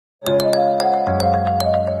Hi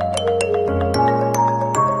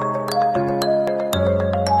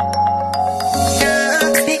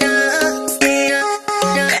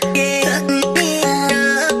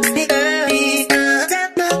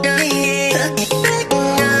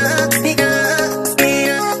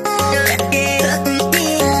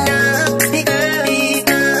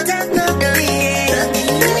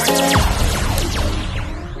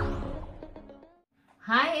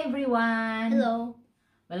everyone! Hello!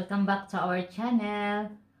 Welcome back to our channel.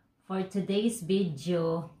 For today's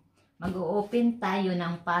video, mag-open tayo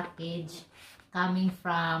ng package coming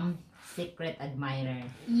from Secret Admirer.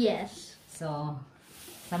 Yes. So,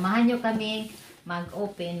 samahan nyo kami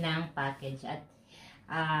mag-open ng package at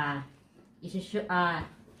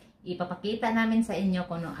ipapakita namin sa inyo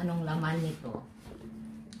kung anong laman nito.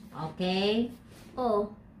 Okay? Oh.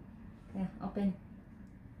 Okay, open.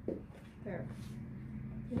 Here.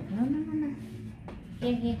 No.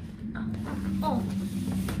 Here. Oh.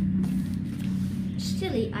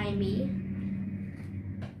 Silly Amy.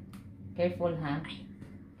 Careful, ha?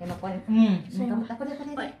 Kaya makuha. Ako.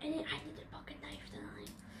 But I need the pocket knife.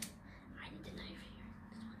 I need the knife here.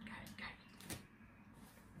 This one, got it.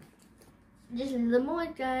 Just a little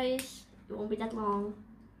moment, guys. It won't be that long.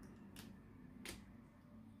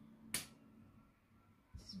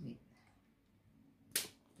 Sweet.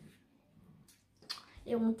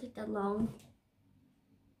 It won't take that long.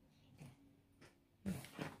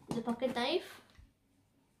 The pocket knife.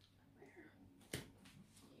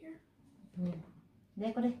 Here.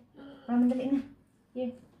 Dali ko. Para madali na.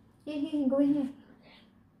 Here. Here. Go in here.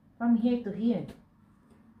 From here to here.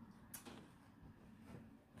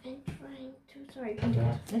 I'm trying to. Sorry.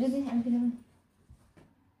 Dali. Ano ginawa?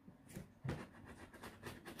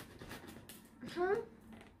 Huh?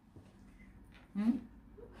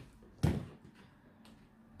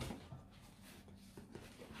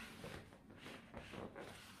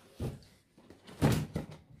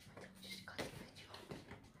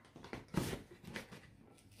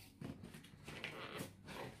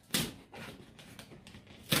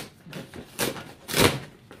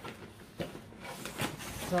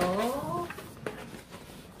 So,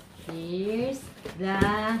 here's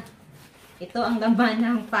ito ang laman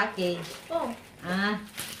ng package. Oh.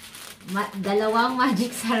 Dalawang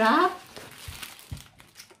magic sarap.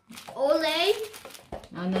 Olay.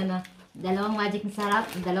 No. Dalawang magic sarap.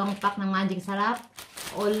 Dalawang pack ng magic sarap.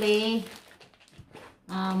 Olay.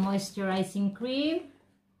 Moisturizing cream.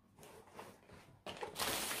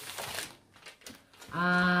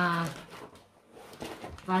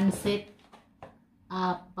 Pancit.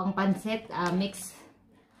 Pang pancit. Mix.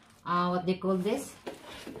 What they call this?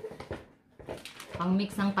 Pang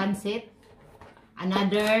mix ng pancit.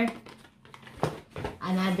 Another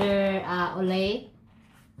olay.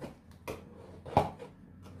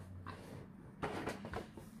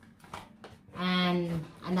 And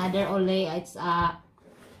another olay, it's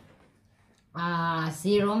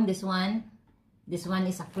serum. This one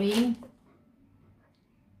is a cream.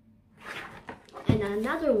 And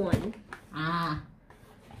another one.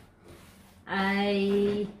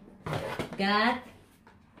 I got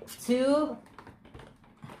 2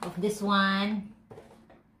 of this one.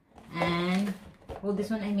 And hold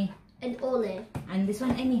this one, Amy. And Ole. And this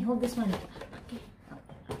one, Amy. Hold this one. Okay.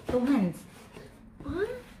 2 hands. Huh?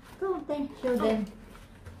 Go there. Show them.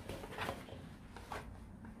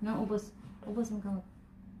 No, ubos mo kamot.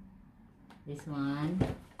 This one.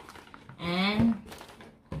 And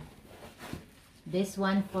this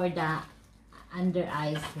one for the under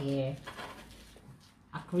eyes here.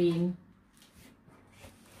 A cream.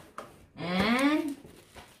 And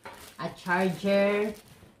a charger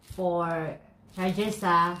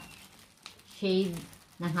sa shade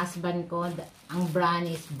ng husband ko. Ang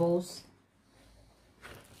brand is Bose.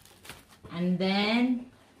 And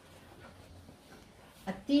then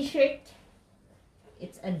a t-shirt.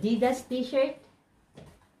 It's Adidas t-shirt.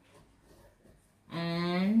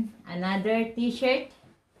 And another t-shirt.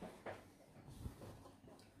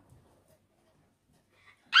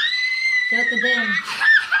 Show to them.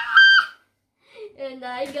 And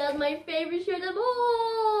I got my favorite shirt of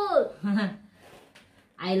all.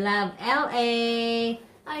 I love LA.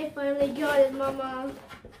 I finally got it, Mama.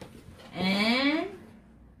 And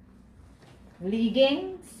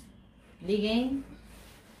leggings.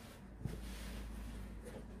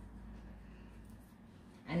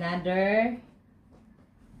 Another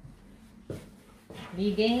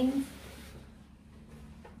leggings.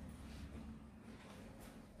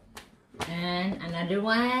 And another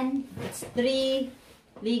one. It's 3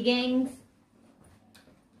 leggings.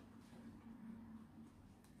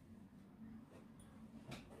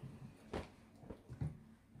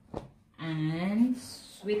 and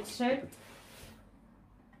sweatshirt.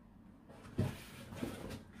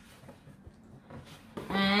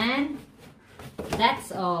 And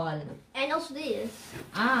that's all. And also this.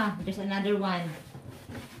 Ah, there's another one.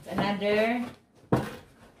 Another.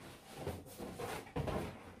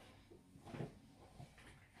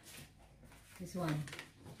 This one.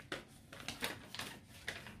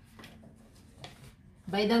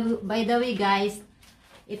 By the way guys,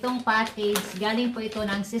 itong package, galing po ito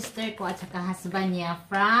ng sister ko at saka husband niya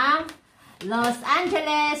from Los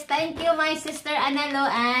Angeles. Thank you my sister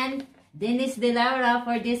Analo and Dennis De Laura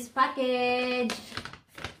for this package.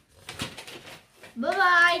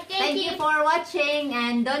 Bye-bye. Thank you for watching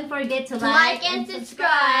and don't forget to Like and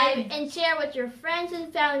subscribe and share with your friends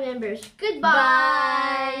and family members.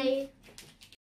 Goodbye. Bye.